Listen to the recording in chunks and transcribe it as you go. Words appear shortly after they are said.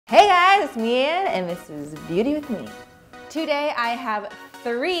Hey guys, it's me Ann, and this is Beauty with Me. Today I have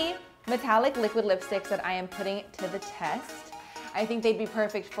 3 metallic liquid lipsticks that I am putting to the test. I think they'd be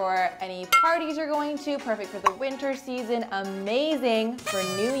perfect for any parties you're going to, perfect for the winter season, amazing for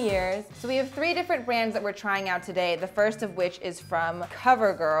New Year's. So we have 3 different brands that we're trying out today, the first of which is from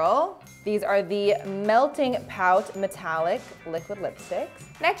CoverGirl. These are the Melting Pout Metallic Liquid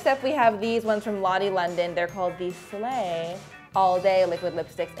Lipsticks. Next up we have these ones from Lottie London. They're called the Slay All Day Liquid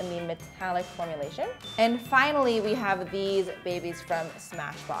Lipsticks in the metallic formulation. And finally, we have these babies from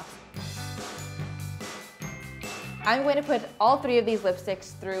Smashbox. I'm going to put all 3 of these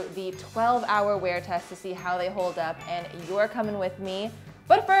lipsticks through the 12-hour wear test to see how they hold up, and you're coming with me.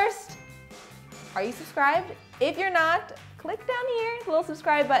 But first, are you subscribed? If you're not, click down here, the little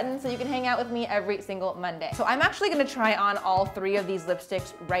subscribe button, so you can hang out with me every single Monday. So I'm actually gonna try on all 3 of these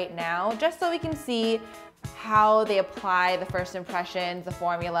lipsticks right now, just so we can see how they apply the first impressions, the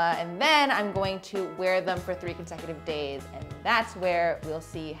formula, and then I'm going to wear them for 3 consecutive days, and that's where we'll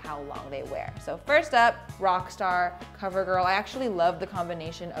see how long they wear. So first up, Rockstar, CoverGirl. I actually love the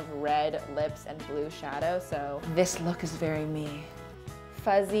combination of red lips and blue shadow, so this look is very me.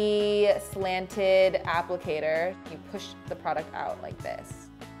 Fuzzy, slanted applicator. You push the product out like this.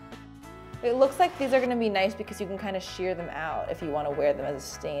 It looks like these are gonna be nice because you can kind of shear them out if you want to wear them as a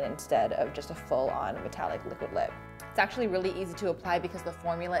stain instead of just a full-on metallic liquid lip. It's actually really easy to apply because the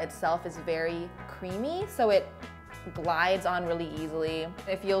formula itself is very creamy, so it glides on really easily.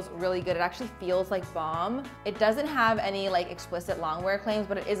 It feels really good. It actually feels like balm. It doesn't have any like explicit longwear claims,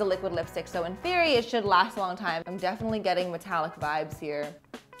 but it is a liquid lipstick, so in theory it should last a long time. I'm definitely getting metallic vibes here.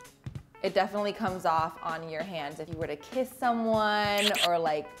 It definitely comes off on your hands if you were to kiss someone or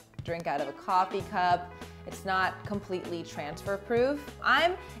like drink out of a coffee cup. It's not completely transfer proof.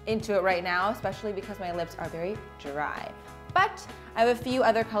 I'm into it right now, especially because my lips are very dry. But I have a few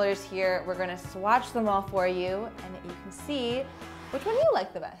other colors here. We're gonna swatch them all for you and you can see which one you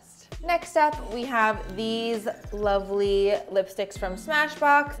like the best. Next up, we have these lovely lipsticks from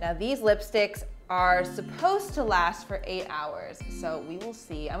Smashbox. Now these lipsticks are supposed to last for 8 hours, so we will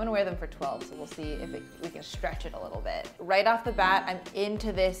see. I'm gonna wear them for 12, so we'll see if we can stretch it a little bit. Right off the bat, I'm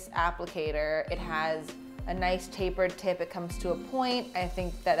into this applicator. It has a nice tapered tip. It comes to a point. I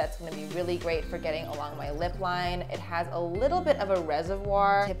think that that's gonna be really great for getting along my lip line. It has a little bit of a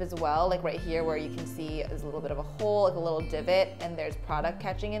reservoir tip as well, like right here where you can see there's a little bit of a hole, like a little divot, and there's product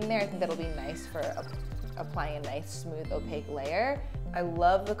catching in there. I think that'll be nice for applying a nice, smooth, opaque layer. I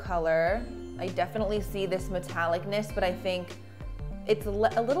love the color. I definitely see this metallicness, but I think it's a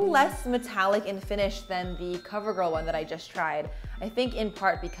little less metallic in finish than the CoverGirl one that I just tried. I think in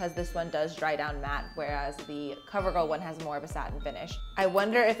part because this one does dry down matte, whereas the CoverGirl one has more of a satin finish. I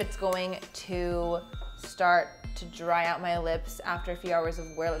wonder if it's going to start to dry out my lips after a few hours of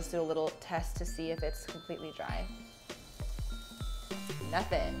wear. Let's do a little test to see if it's completely dry.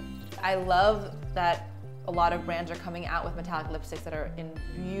 Nothing. I love that a lot of brands are coming out with metallic lipsticks that are in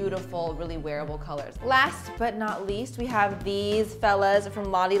beautiful, really wearable colors. Last but not least, we have these fellas from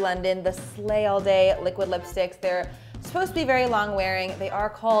Lottie London, the Slay All Day liquid lipsticks. They're supposed to be very long wearing. They are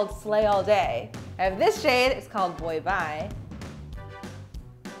called Slay All Day. I have this shade, it's called Boy Bye.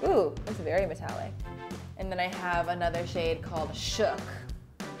 Ooh, it's very metallic. And then I have another shade called Shook.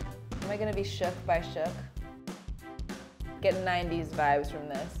 Am I gonna be shook by Shook? Getting 90s vibes from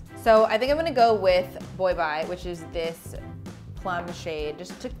this. So I think I'm gonna go with Boy Bye, which is this plum shade,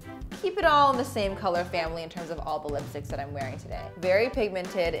 just to keep it all in the same color family in terms of all the lipsticks that I'm wearing today. Very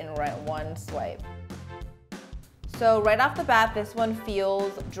pigmented in one swipe. So right off the bat, this one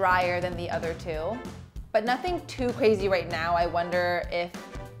feels drier than the other 2, but nothing too crazy right now. I wonder if,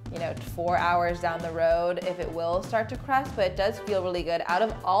 4 hours down the road, if it will start to crust, but it does feel really good. Out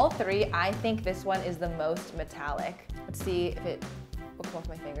of all 3, I think this one is the most metallic. Let's see if it will come off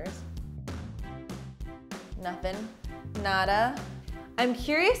my fingers. Nothing, nada. I'm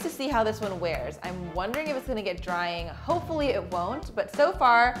curious to see how this one wears. I'm wondering if it's gonna get drying. Hopefully it won't, but so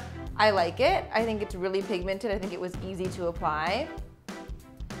far I like it. I think it's really pigmented. I think it was easy to apply.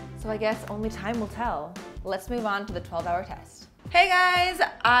 So I guess only time will tell. Let's move on to the 12-hour test. Hey guys,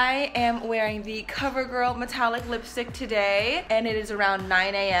 I am wearing the CoverGirl metallic lipstick today, and it is around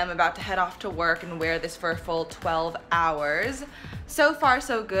 9 a.m. about to head off to work and wear this for a full 12 hours. So far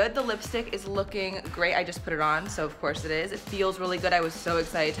so good. The lipstick is looking great. I just put it on, so of course it is. It feels really good. I was so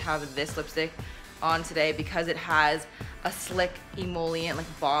excited to have this lipstick on today because it has a slick emollient,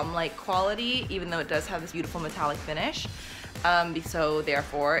 like balm-like quality, even though it does have this beautiful metallic finish. So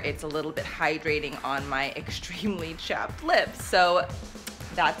therefore it's a little bit hydrating on my extremely chapped lips. So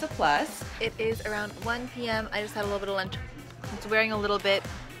that's a plus. It is around 1 p.m. I just had a little bit of lunch. I was wearing a little bit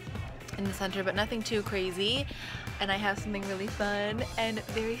in the center, but nothing too crazy. And I have something really fun and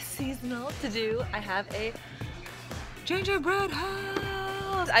very seasonal to do. I have a gingerbread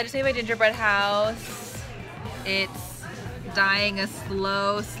house. I just made my gingerbread house. It's dying a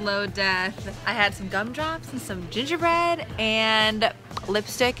slow death. I had some gumdrops and some gingerbread, and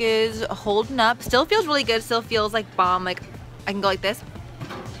lipstick is holding up. Still feels really good, still feels like bomb. Like I can go like this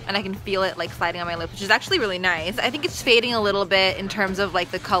and I can feel it like sliding on my lips, which is actually really nice. I think it's fading a little bit in terms of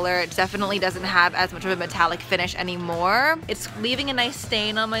like the color. It definitely doesn't have as much of a metallic finish anymore. It's leaving a nice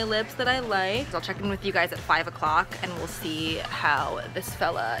stain on my lips that I like. So I'll check in with you guys at 5 o'clock and we'll see how this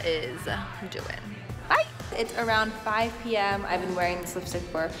fella is doing. Bye! It's around 5 p.m. I've been wearing this lipstick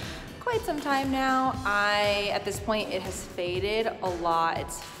for quite some time now. At this point, it has faded a lot.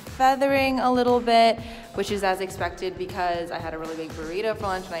 It's feathering a little bit, which is as expected because I had a really big burrito for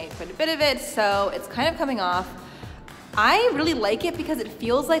lunch and I ate quite a bit of it, so it's kind of coming off. I really like it because it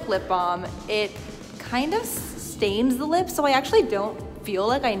feels like lip balm. It kind of stains the lips, so I actually don't feel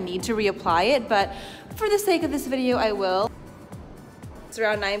like I need to reapply it, but for the sake of this video, I will. It's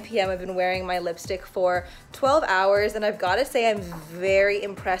around 9 p.m. I've been wearing my lipstick for 12 hours and I've got to say I'm very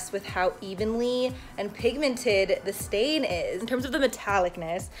impressed with how evenly and pigmented the stain is. In terms of the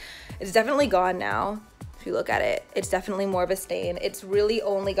metallicness, it's definitely gone now. If you look at it, it's definitely more of a stain. It's really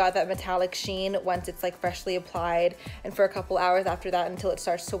only got that metallic sheen once it's like freshly applied and for a couple hours after that until it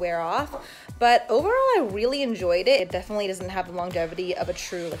starts to wear off. But overall, I really enjoyed it. It definitely doesn't have the longevity of a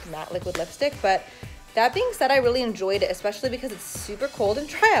true like matte liquid lipstick, but that being said, I really enjoyed it, especially because it's super cold and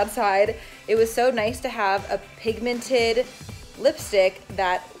dry outside. It was so nice to have a pigmented lipstick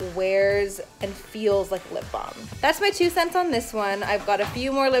that wears and feels like lip balm. That's my 2 cents on this one. I've got a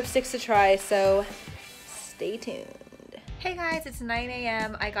few more lipsticks to try, so stay tuned. Hey guys, it's 9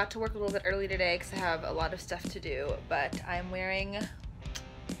 a.m. I got to work a little bit early today because I have a lot of stuff to do, but I'm wearing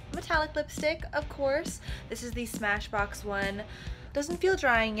metallic lipstick, of course. This is the Smashbox one. Doesn't feel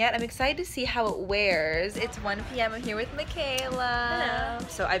drying yet. I'm excited to see how it wears. It's 1 p.m. I'm here with Michaela. Hello.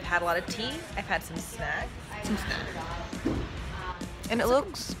 So I've had a lot of tea. I've had some snacks. And it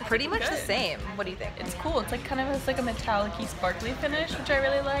looks pretty much the same. What do you think? It's cool. It's like kind of has like a metallic-y sparkly finish, which I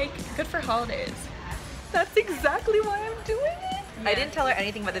really like. Good for holidays. That's exactly why I'm doing it. Yeah. I didn't tell her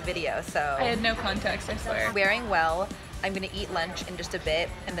anything about the video, so. I had no context, I swear. Wearing well. I'm gonna eat lunch in just a bit,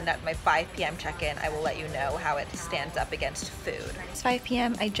 and then at my 5 p.m. check-in, I will let you know how it stands up against food. It's 5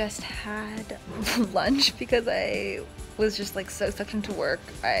 p.m. I just had lunch because I was just like so sucked into work,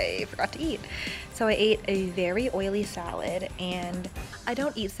 I forgot to eat. So I ate a very oily salad, and I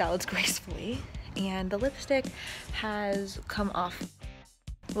don't eat salads gracefully, and the lipstick has come off.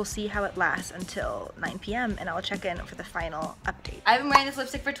 We'll see how it lasts until 9 p.m. and I'll check in for the final update. I've been wearing this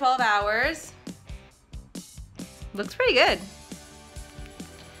lipstick for 12 hours. Looks pretty good.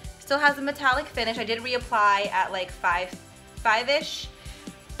 Still has a metallic finish. I did reapply at like 5-ish,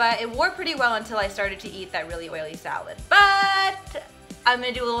 but it wore pretty well until I started to eat that really oily salad. But I'm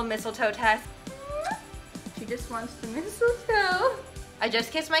gonna do a little mistletoe test. She just wants the mistletoe. I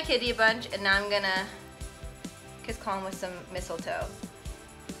just kissed my kitty a bunch and now I'm gonna kiss Colin with some mistletoe.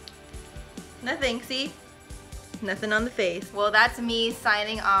 Nothing, see? Nothing on the face. Well, that's me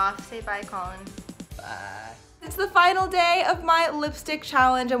signing off. Say bye, Colin. Bye. It's the final day of my lipstick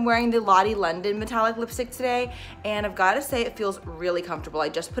challenge. I'm wearing the Lottie London metallic lipstick today, and I've got to say it feels really comfortable. I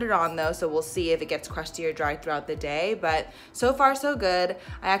just put it on though, so we'll see if it gets crusty or dry throughout the day, but so far so good.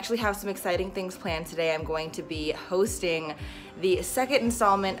 I actually have some exciting things planned today. I'm going to be hosting the second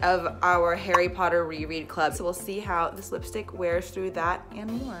installment of our Harry Potter reread club, so we'll see how this lipstick wears through that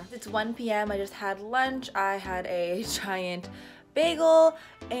and more. It's 1 p.m. I just had lunch. I had a giant bagel,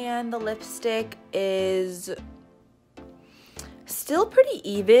 and the lipstick is still pretty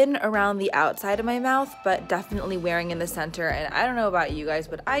even around the outside of my mouth, but definitely wearing in the center. And I don't know about you guys,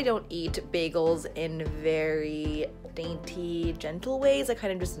 but I don't eat bagels in very dainty, gentle ways. I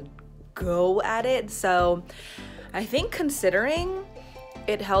kind of just go at it. So I think considering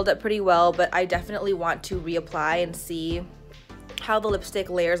it held up pretty well, but I definitely want to reapply and see how the lipstick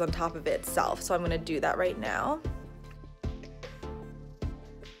layers on top of it itself. So I'm gonna do that right now.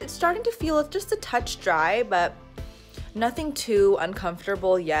 It's starting to feel just a touch dry, but nothing too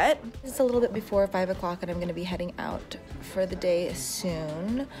uncomfortable yet. It's a little bit before 5 o'clock and I'm gonna be heading out for the day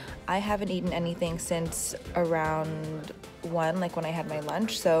soon. I haven't eaten anything since around 1, like when I had my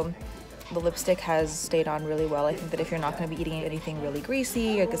lunch, so the lipstick has stayed on really well. I think that if you're not gonna be eating anything really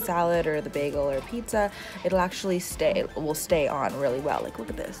greasy, like a salad or the bagel or pizza, it'll actually will stay on really well. Like, look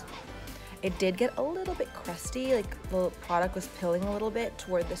at this. It did get a little bit crusty, like the product was pilling a little bit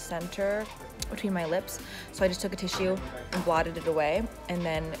toward the center between my lips. So I just took a tissue and blotted it away, and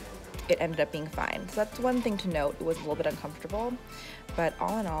then it ended up being fine. So that's one thing to note. It was a little bit uncomfortable, but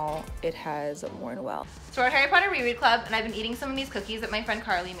all in all, it has worn well. So we're at Harry Potter Reread Club, and I've been eating some of these cookies that my friend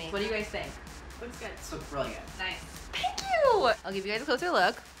Carly made. What do you guys think? Looks good. This looks really good. Nice. Thank you! I'll give you guys a closer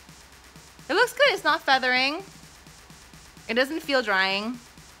look. It looks good. It's not feathering. It doesn't feel drying.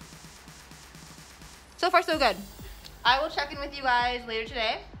 So far, so good. I will check in with you guys later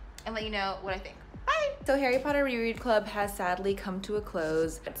today and let you know what I think. Bye! So Harry Potter Reread Club has sadly come to a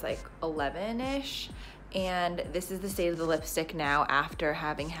close. It's like 11-ish, and this is the state of the lipstick now after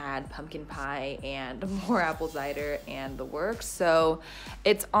having had pumpkin pie and more apple cider and the works. So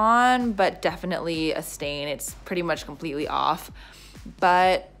it's on, but definitely a stain. It's pretty much completely off.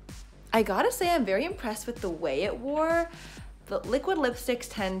 But I gotta say, I'm very impressed with the way it wore. The liquid lipsticks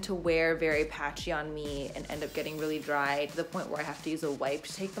tend to wear very patchy on me and end up getting really dry to the point where I have to use a wipe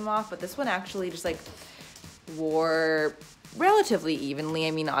to take them off. But this one actually just like wore relatively evenly.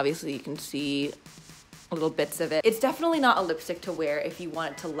 I mean, obviously you can see little bits of it. It's definitely not a lipstick to wear if you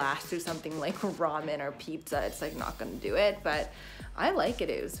want it to last through something like ramen or pizza. It's like not gonna do it, but I like it.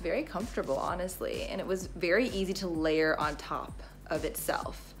 It was very comfortable, honestly. And it was very easy to layer on top of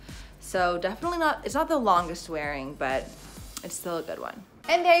itself. So definitely not, it's not the longest wearing, but it's still a good one.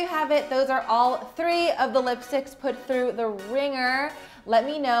 And there you have it. Those are all 3 of the lipsticks put through the ringer. Let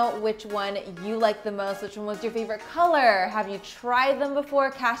me know which one you like the most, which one was your favorite color. Have you tried them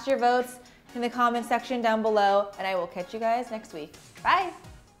before? Cast your votes in the comment section down below, and I will catch you guys next week. Bye.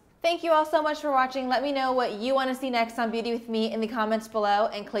 Thank you all so much for watching. Let me know what you want to see next on Beauty with Me in the comments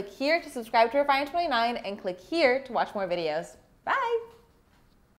below, and click here to subscribe to Refinery29 and click here to watch more videos. Bye.